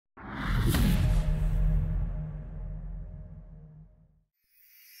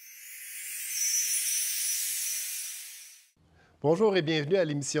Bonjour et bienvenue à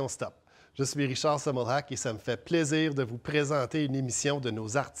l'émission Stop. Je suis Ricahrd Semmelhaack et ça me fait plaisir de vous présenter une émission de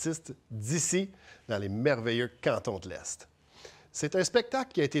nos artistes d'ici, dans les merveilleux cantons de l'Est. C'est un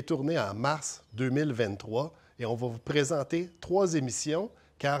spectacle qui a été tourné en mars 2023 et on va vous présenter 3 émissions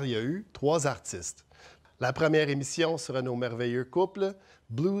car il y a eu 3 artistes. La première émission sera nos merveilleux couples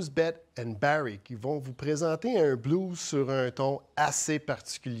Bluesbette and Barry qui vont vous présenter un blues sur un ton assez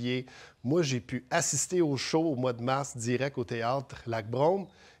particulier. Moi, j'ai pu assister au show au mois de mars direct au Théâtre Lac-Brome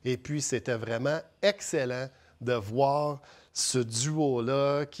et puis c'était vraiment excellent de voir ce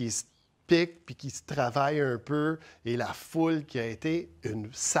duo-là qui se pique puis qui se travaille un peu et la foule qui a été une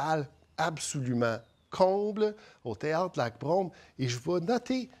salle absolument comble au Théâtre Lac-Brome. Et je vais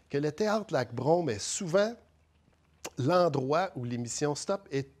noter que le Théâtre Lac-Brome est souvent l'endroit où l'émission Stop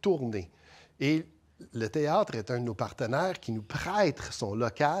est tournée. Et le théâtre est un de nos partenaires qui nous prête son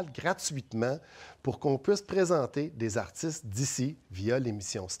local gratuitement pour qu'on puisse présenter des artistes d'ici via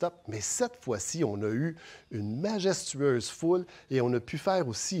l'émission Stop. Mais cette fois-ci, on a eu une majestueuse foule et on a pu faire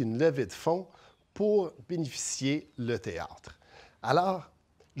aussi une levée de fonds pour bénéficier le théâtre. Alors,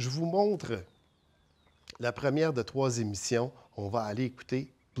 je vous montre la première de 3 émissions. On va aller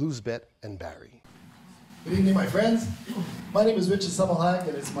écouter Bluesbette and Barry. Good evening, my friends. My name is Richard Semmelhaack,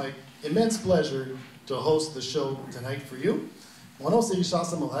 and it's my immense pleasure to host the show tonight for you. Mon nom, c'est Ricahrd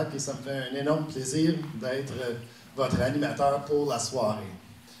Semmelhaack, et ça me fait un énorme plaisir d'être votre animateur pour la soirée.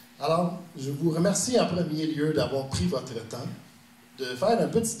 Alors, je vous remercie en premier lieu d'avoir pris votre temps, de faire un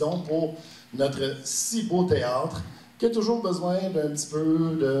petit don pour notre si beau théâtre, qui a toujours besoin d'un petit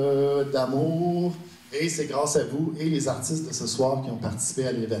peu d'amour, et c'est grâce à vous et les artistes de ce soir qui ont participé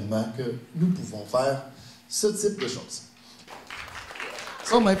à l'événement que nous pouvons faire ce type de choses.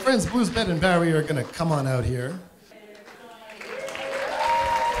 So my friends Bluesbette and Barry are going to come on out here.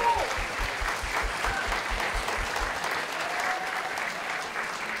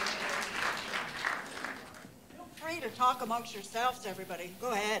 Feel free to talk amongst yourselves, everybody.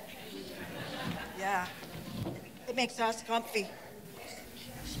 Go ahead. Yeah. It makes us comfy.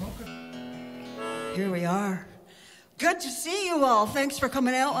 Here we are. Good to see you all. Thanks for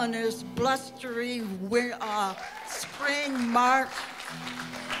coming out on this blustery spring March.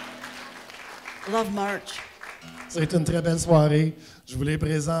 Love March. C'est une très belle soirée. Je vous les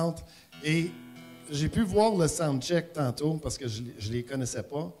présente. Et j'ai pu voir le soundcheck tantôt parce que je ne les connaissais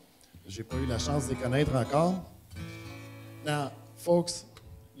pas. Je n'ai pas eu la chance de les connaître encore. Now, folks,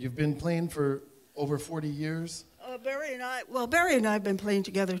 you've been playing for over 40 years. Barry and I have been playing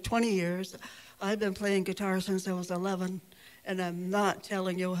together 20 years. I've been playing guitar since I was 11, and I'm not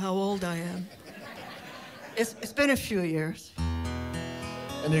telling you how old I am. It's been a few years.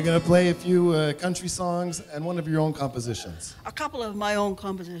 And you're going to play a few country songs and one of your own compositions. A couple of my own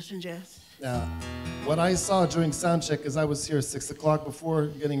compositions, yes. Now, what I saw during soundcheck, as I was here at 6 o'clock before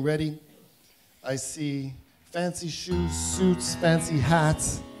getting ready, I see fancy shoes, suits, fancy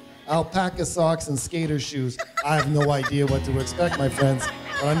hats, alpaca socks, and skater shoes. I have no idea what to expect, my friends,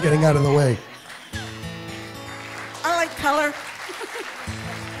 but I'm getting out of the way. I like color.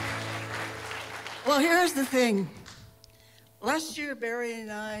 Well, here's the thing. Last year, Barry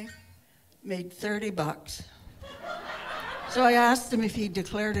and I made $30. So I asked him if he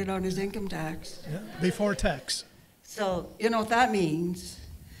declared it on his income tax. Yeah, before tax. So, you know what that means?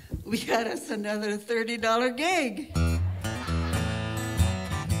 We got us another $30 gig.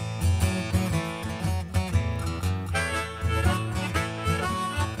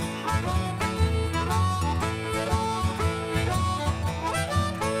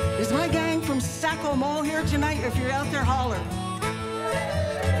 Is my gang from Sacramento here tonight? If you're out there, holler.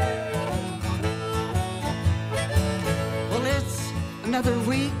 Well, it's another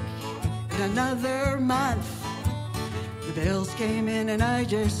week and another month. The bills came in and I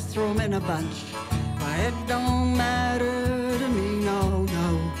just threw them in a bunch. But it don't matter to me, no,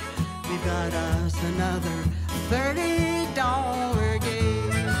 no. We've got us another $30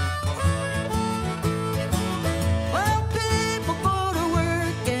 gig. Well, people go to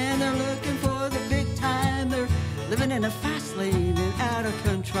work and they're looking for the big time. They're living in a fast lane and out of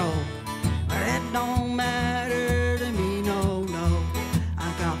control. But it don't matter to me, no, no.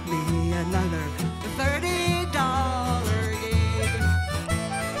 I got me another $30 gig.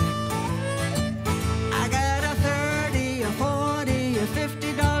 I got a 30, a 40, a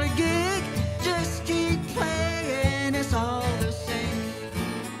 $50 gig. Just keep playing, it's all the same.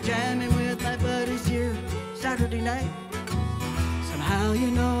 Jamming with my buddies here Saturday night. Somehow you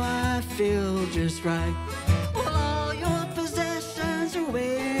know I feel just right. Well, all your possessions are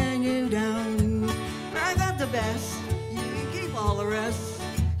weighing you down. I got the best, you can keep all the rest.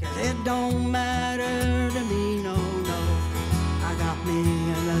 'Cause it don't matter to me, no, no.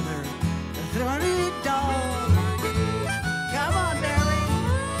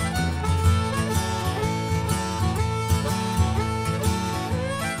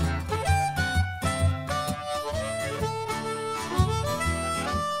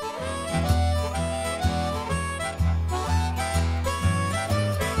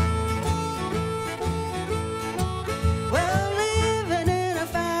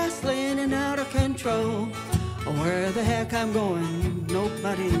 the heck I'm going,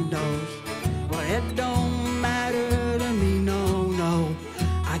 nobody knows. Well, it don't matter to me, no, no.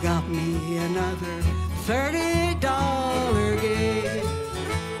 I got me another $30 gig.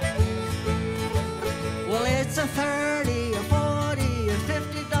 Well, it's a 30, a 40, a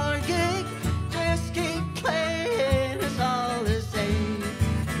 $50 gig. Just keep playing, it's all the same.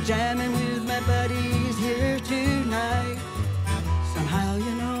 Jamming with my buddies here tonight. Somehow,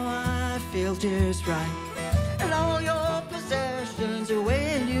 you know, I feel just right. And all your possessions are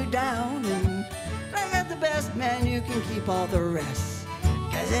weighing you down. And I got the best, man, you can keep all the rest.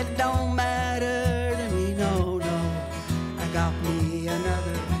 'Cause it don't matter to me, no, no. I got me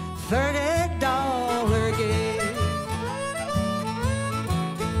another $30 gig.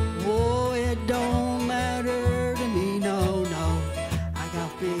 Oh, it don't matter to me, no, no. I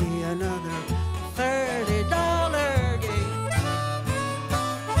got me another $30 gig.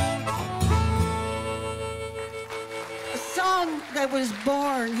 A song that was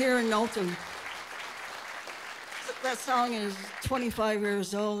born here in Knowlton. That song is 25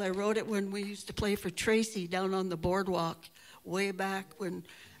 years old. I wrote it when we used to play for Tracy down on the boardwalk way back when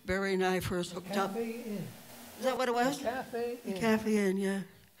Barry and I first hooked up. Inn. Is that what it was? Cafe Inn. The Cafe Inn, yeah.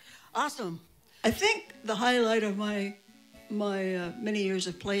 Awesome. I think the highlight of my many years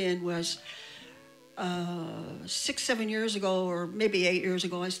of playing was 6, 7 years ago, or maybe 8 years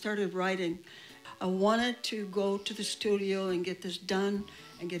ago, I started writing. I wanted to go to the studio and get this done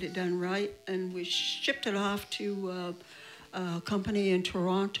and get it done right. And we shipped it off to a company in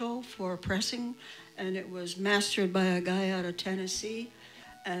Toronto for pressing. And it was mastered by a guy out of Tennessee.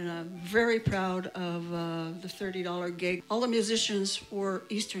 And I'm very proud of the $30 gig. All the musicians were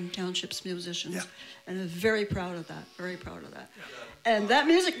Eastern Townships musicians. Yeah. And I'm very proud of that, very proud of that. Yeah. And that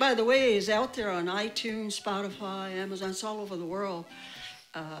music, by the way, is out there on iTunes, Spotify, Amazon. It's all over the world.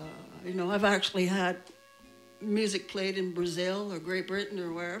 You know, I've actually had music played in Brazil or Great Britain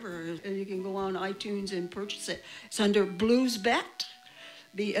or wherever. And you can go on iTunes and purchase it. It's under Bluesbette,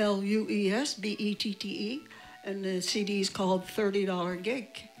 Bluesbette. And the CD is called $30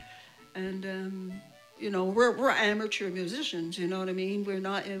 Gig. And, you know, we're amateur musicians, you know what I mean?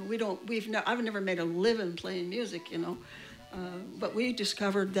 I've never made a living playing music, you know. But we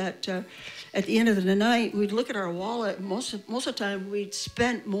discovered that at the end of the night, we'd look at our wallet. Most of the time, we'd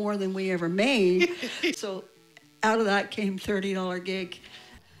spent more than we ever made. So out of that came $30 Gig.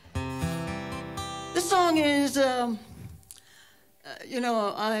 This song is... you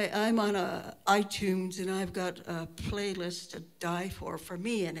know, I'm on iTunes, and I've got a playlist to die for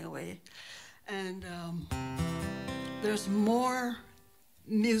me anyway. And there's more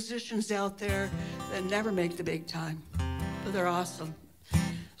musicians out there that never make the big time, but they're awesome.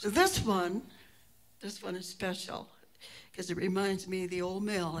 So this one is special because it reminds me of the old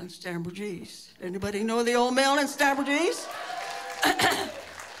mill in Stambourgees. Anybody know the old mill in Stambourgees?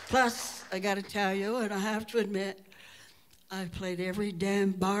 Plus, I got to tell you, and I have to admit, I've played every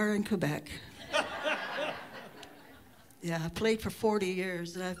damn bar in Quebec. Yeah, I played for 40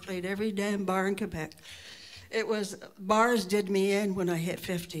 years, and I've played every damn bar in Quebec. Bars did me in when I hit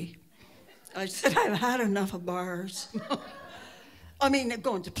 50. I said, I've had enough of bars. I mean,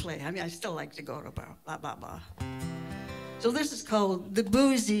 going to play. I mean, I still like to go to a bar, blah, blah, blah. So this is called the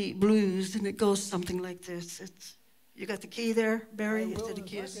Boozy Blues, and it goes something like this. You got the key there, Barry? Is it the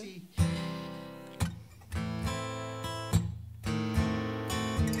key of C?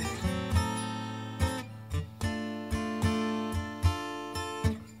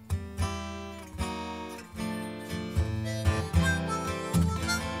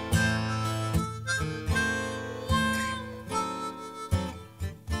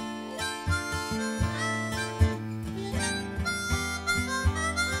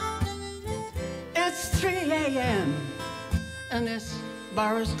 It's 3 a.m. and this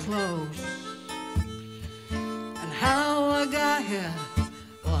bar is closed. And how I got here,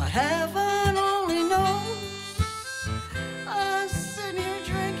 well, heaven only knows. I'm sitting here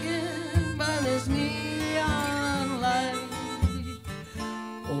drinking by this neon light,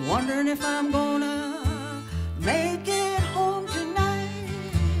 wondering if I'm gonna make it home tonight.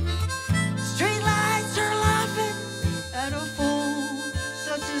 Street lights are laughing at a fool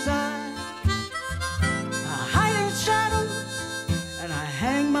such as I hide in shadows, and I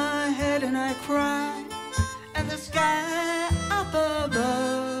hang my head and I cry. And the sky up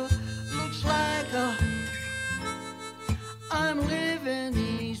above looks like I'm living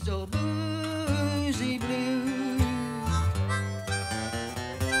these old boozy blues.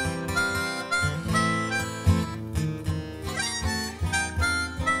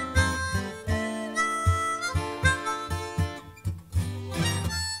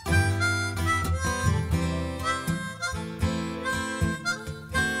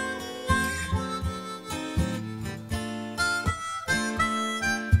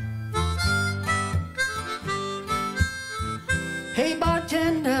 Hey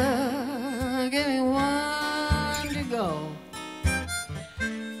bartender, give me one to go.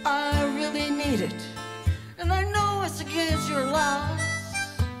 I really need it, and I know it's against your laws,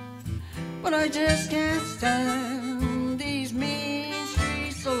 but I just can't stand these mean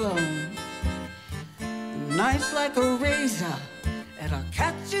streets alone. Knife's like a razor, it'll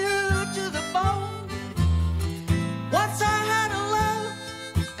cut you to the bone. Once I had a love,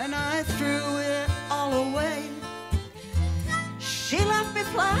 and I threw it all away. She left me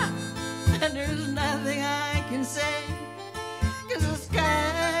flat, and there's nothing I can say. 'Cause the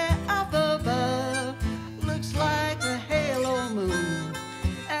sky up above looks like a halo moon,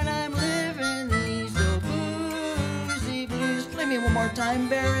 and I'm living these old bluesy blues. Play me one more time,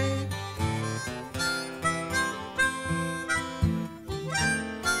 Barry.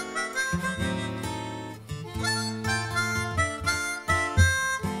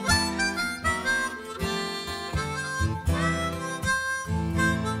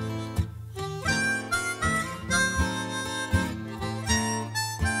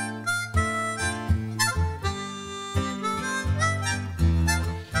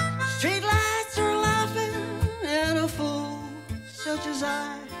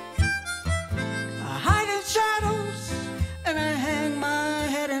 I hide in shadows, and I hang my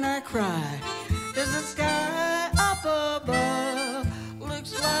head and I cry. 'Cause the sky up above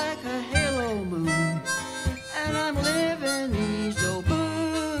looks like a halo moon, and I'm living these old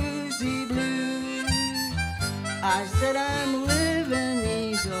bluesy blues. I said I'm living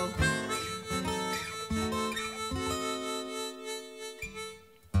these old.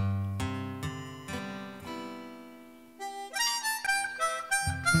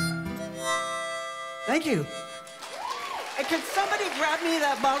 Thank you. And could somebody grab me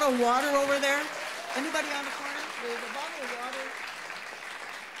that bottle of water over there? Anybody on the corner? There's a bottle of water.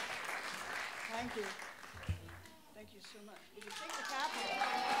 Thank you. Thank you so much. Would you take the cap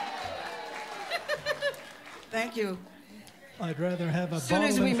off? Thank you. I'd rather have a As soon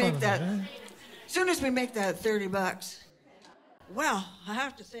as bottle we in make front that, of me, as soon as we make that $30. Well, I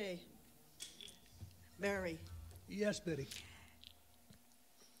have to say, Barry, Yes, Betty.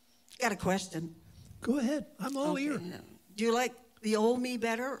 got a question. Go ahead. I'm all Okay, ear. do you like the old me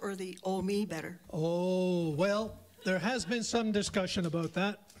better or the old me better? Oh, well, there has been some discussion about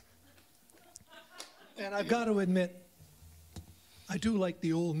that. And I've got to admit, I do like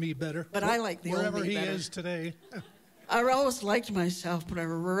the old me better. But I like the old wherever me he better. is today. I always liked myself, but I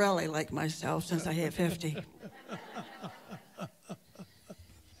really like myself since I hit 50.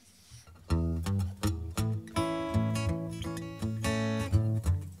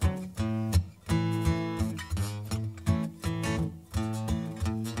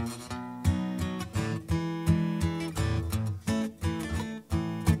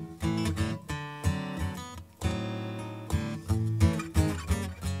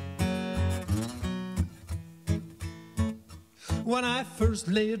 When I first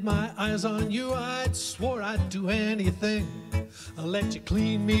laid my eyes on you, I'd swore I'd do anything. I'll let you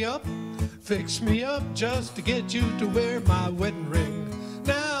clean me up, fix me up, just to get you to wear my wedding ring.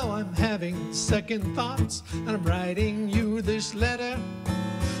 Now I'm having second thoughts, and I'm writing you this letter.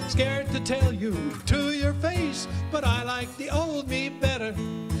 Scared to tell you to your face, but I like the old me better.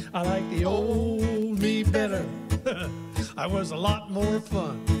 I like the old me better. I was a lot more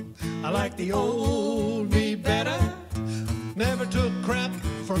fun. I like the old me better. Never took crap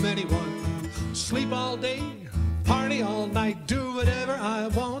from anyone. Sleep all day, party all night, do whatever I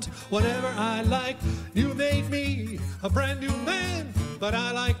want, whatever I like. You made me a brand new man, but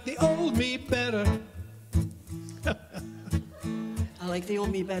I like the old me better. I like the old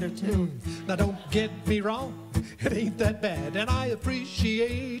me better, too. Now don't get me wrong, it ain't that bad, and I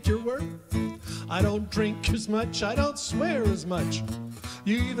appreciate your work. I don't drink as much, I don't swear as much.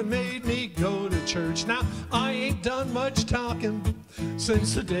 You even made me go to church. Now I ain't done much talking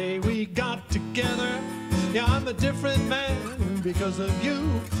since the day we got together. Yeah, I'm a different man because of you,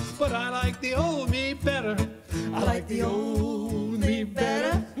 but I like the old me better. I like the old me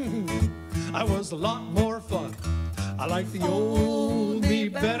better. I was a lot more fun. I like the old me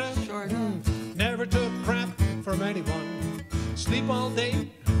better. Sure enough. Never took crap from anyone. Sleep all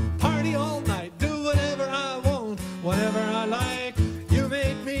day, party all night, do whatever I want, whatever I like. You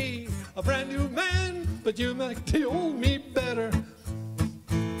made me a brand new man, but you make the old me better.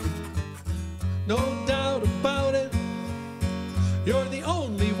 No doubt about it, you're the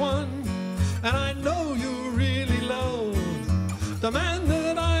only one, and I know you really love the man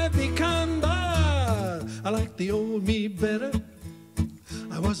that I've become. But I like the old me better.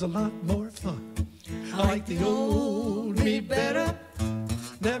 I was a lot more fun. I like the old me better.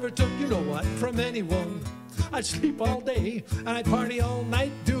 Never took, you know what, from anyone. I'd sleep all day, I'd party all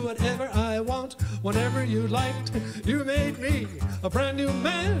night, do whatever I want, whenever you liked. You made me a brand new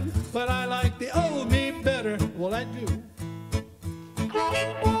man, but I like the old me better. Well, I do.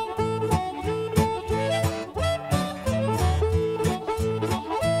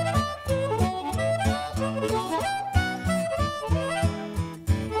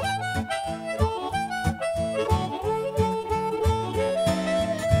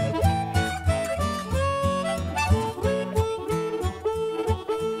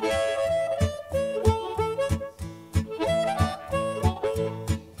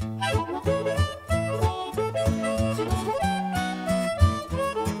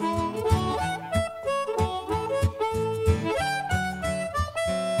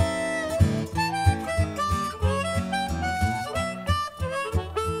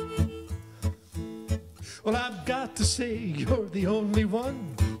 Well, I've got to say you're the only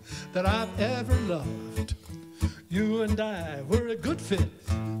one that I've ever loved. You and I were a good fit,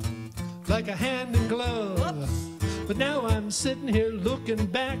 like a hand and glove. But now I'm sitting here looking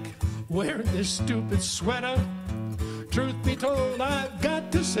back, wearing this stupid sweater. Truth be told, I've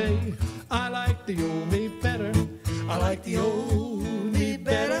got to say, I like the old me better. I like the old me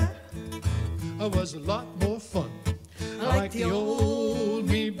better. I was a lot more fun. I like the old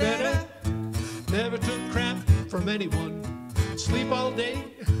me better. Never took crap from anyone. Sleep all day,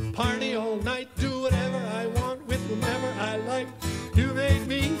 party all night, do whatever I want with whomever I like. You made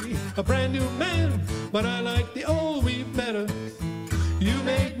me a brand new man, but I like the old me better. You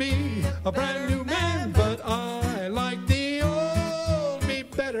made me a brand new man, but I like the old me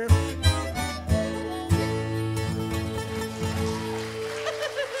better.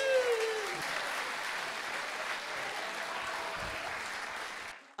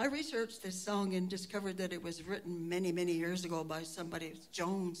 I researched this song and discovered that it was written many, many years ago by somebody,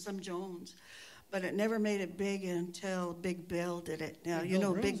 Jones. But it never made it big until Big Bill did it. Now, you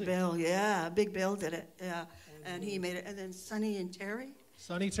know Big Bill, yeah, Big Bill did it, yeah. And he made it. And then Sonny and Terry.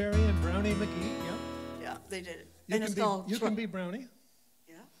 Sonny Terry and Brownie McGee, yeah. Yeah, they did it. You and can it's be, called... you can be Brownie.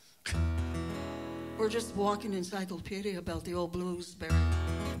 Yeah. We're just walking encyclopedia about the old Bluesbette.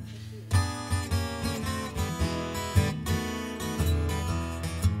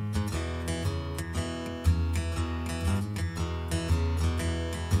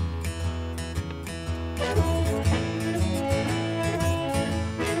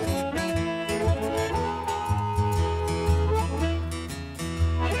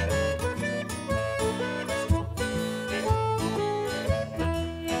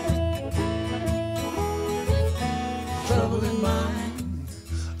 Trouble in mind,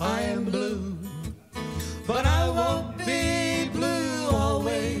 I am blue, but I won't be blue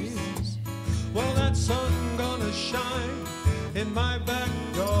always. Well, that sun gonna shine in my back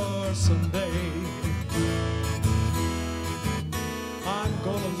door someday. I'm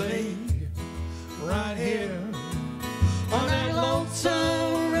gonna lay right here on that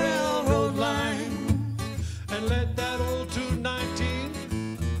lonesome railroad line and let that old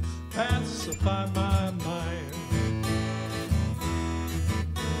 219 pacify my mind.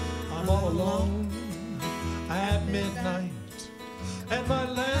 I'm all alone at midnight, and my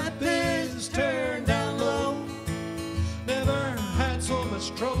lamp is turned down low. Never had so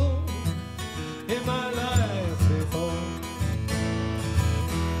much trouble in my life before.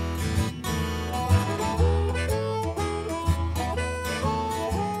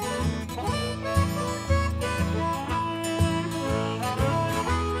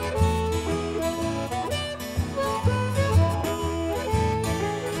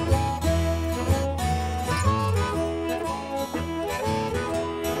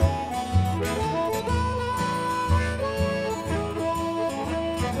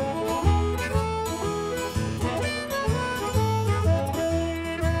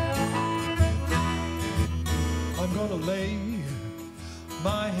 Lay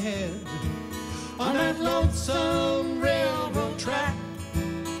my head on that lonesome railroad track.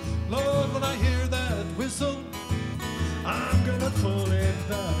 Lord, when I hear that whistle, I'm gonna pull it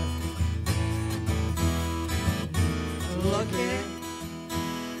back. Look at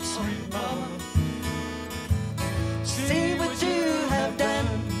Sweet mama, see what you have done.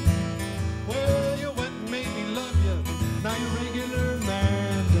 Well, you went and made me love you. Now you're regular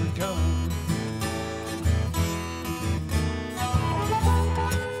man done come.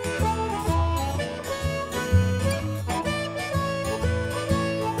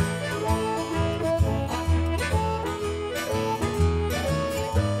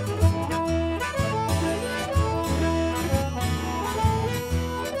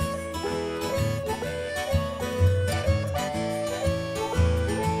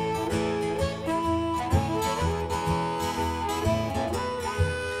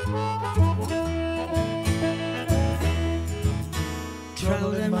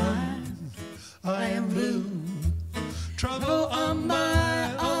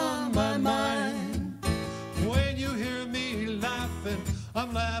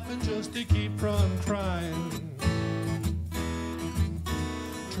 laughing just to keep from crying.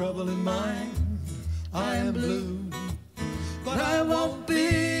 Trouble in mind, I am blue, but I won't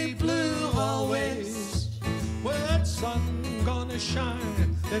be blue always. Well, that sun gonna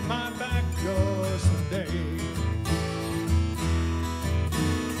shine in my back door someday.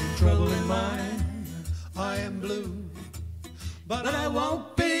 Trouble in mind, I am blue, but I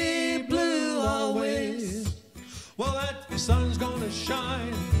won't be blue always. Well, that sun's gonna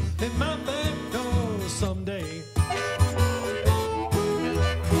shine in my back door someday.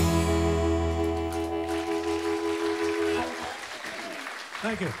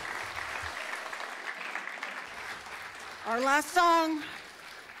 Thank you. Our last song,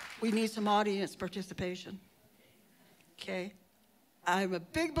 we need some audience participation. Okay? I'm a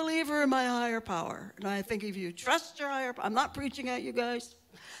big believer in my higher power, and I think if you trust your higher power, I'm not preaching at you guys,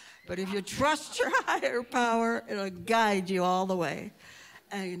 but if you trust your higher power, it'll guide you all the way.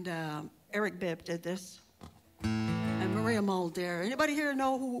 And Eric Bibb did this, and Maria Mulder. Anybody here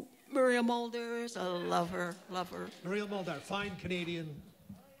know who Maria Mulder is? I love her, love her. Maria Mulder, fine Canadian.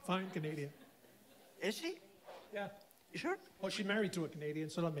 Is she? Yeah. You sure? Well, she's married to a Canadian,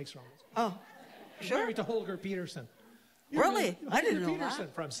 so that makes sense. Oh, She's sure? married to Holger Peterson. Really? I didn't know Peterson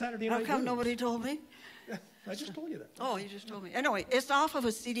that. from Saturday How Night come Blues. nobody told me? Yeah, I just told you that. Oh, you just told me. Anyway, it's off of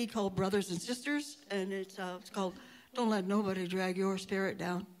a CD called Brothers and Sisters, and it's called Don't Let Nobody Drag Your Spirit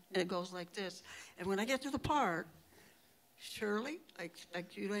Down. And it goes like this. And when I get to the part, Shirley, I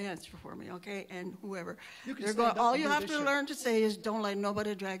expect you to answer for me, okay? And whoever. You can They're stand up all and you do have this to shit. learn to say is don't let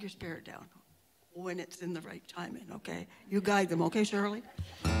nobody drag your spirit down when it's in the right timing, okay? You guide them, okay, Shirley?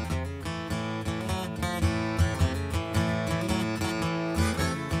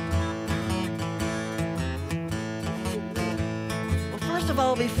 First of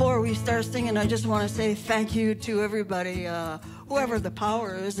all, before we start singing, I just want to say thank you to everybody, whoever the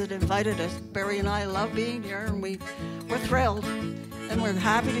power is that invited us. Barry and I love being here, and we're thrilled. And we're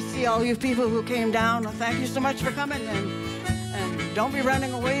happy to see all you people who came down. Thank you so much for coming, and don't be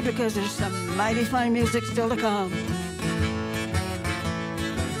running away because there's some mighty fine music still to come.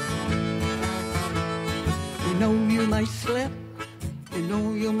 You know you might slip, you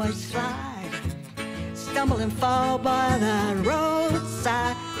know you might slide. Stumble and fall by that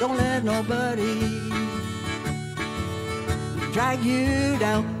roadside. Don't let nobody drag you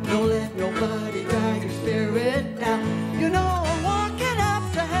down. Don't let nobody drag your spirit down. You know I'm walking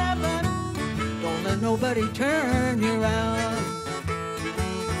up to heaven. Don't let nobody turn you around.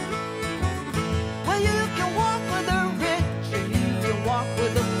 Well, you can walk with the rich and you can walk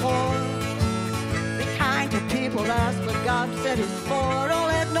with the poor. Be kind to people, that's what God said it's for. Don't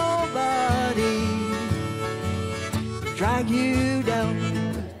let nobody drag you down.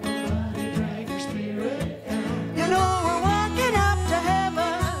 Drag your spirit down. You know we're walking up to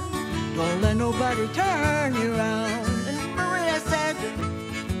heaven. Don't let nobody turn you around. And Maria said,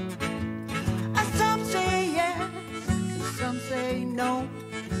 some say yes, some say no.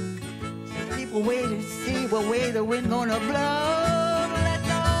 Some people wait and see what way the wind gonna blow. Don't let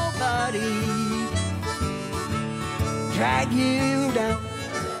nobody drag you down.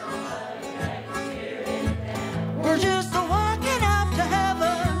 We're just walking up to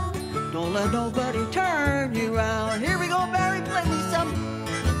heaven. Don't let nobody turn you around. Here we go, Barry, play me some.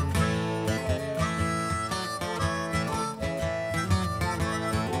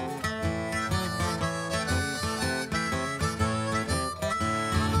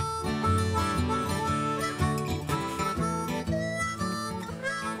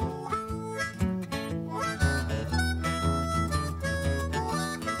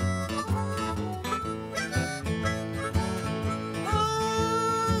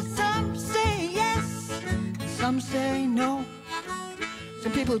 Some say no.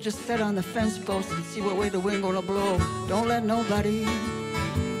 Some people just sit on the fence post and see what way the wind gonna blow. Don't let nobody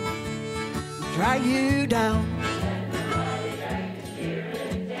drag you down.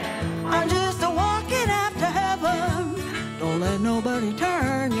 I'm just walking after heaven. Don't let nobody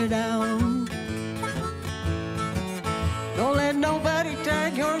turn you down. Don't let nobody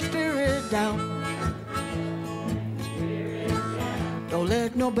drag your spirit down. Don't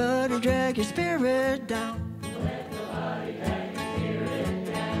let nobody drag your spirit down.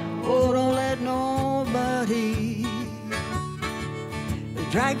 Oh, don't let nobody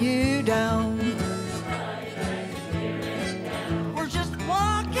drag you down. We're just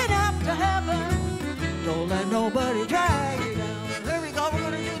walking up to heaven. Don't let nobody drag you down. There we go. We're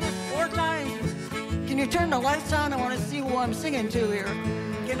going to do this 4 times. Can you turn the lights on? I want to see who I'm singing to here.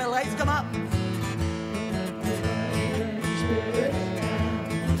 Can the lights come up?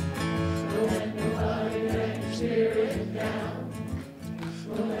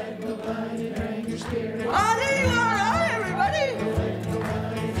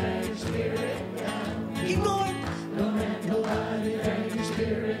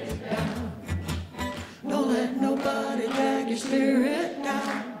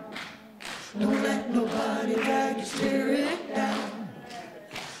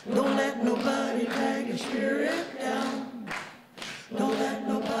 spirit down. Don't let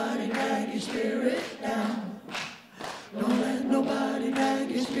nobody drag your spirit down. Don't let nobody drag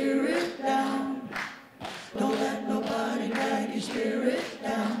your spirit down. Don't let nobody drag your spirit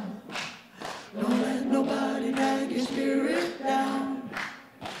down. Don't let nobody drag your spirit down.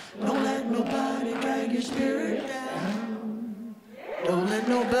 Don't let nobody drag your spirit down. Don't let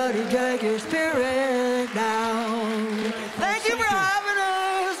nobody drag your spirit down. Thank you for having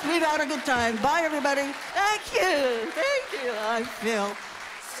us. We've had a good time. Bye, everybody. Thank you. Thank you. I feel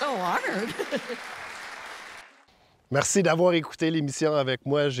so honored. Merci d'avoir écouté l'émission avec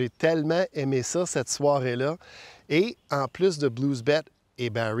moi. J'ai tellement aimé ça, cette soirée-là. Et en plus de Bluesbette et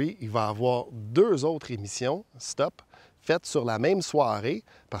Barry, il va y avoir 2 autres émissions, Stop, faites sur la même soirée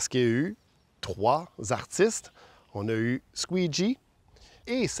parce qu'il y a eu 3 artistes. On a eu Squeegee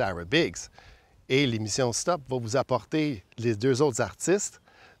et Sarah Biggs. Et l'émission Stop va vous apporter les 2 autres artistes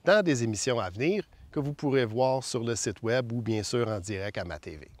dans des émissions à venir que vous pourrez voir sur le site web ou bien sûr en direct à ma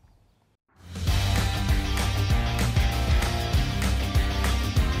TV.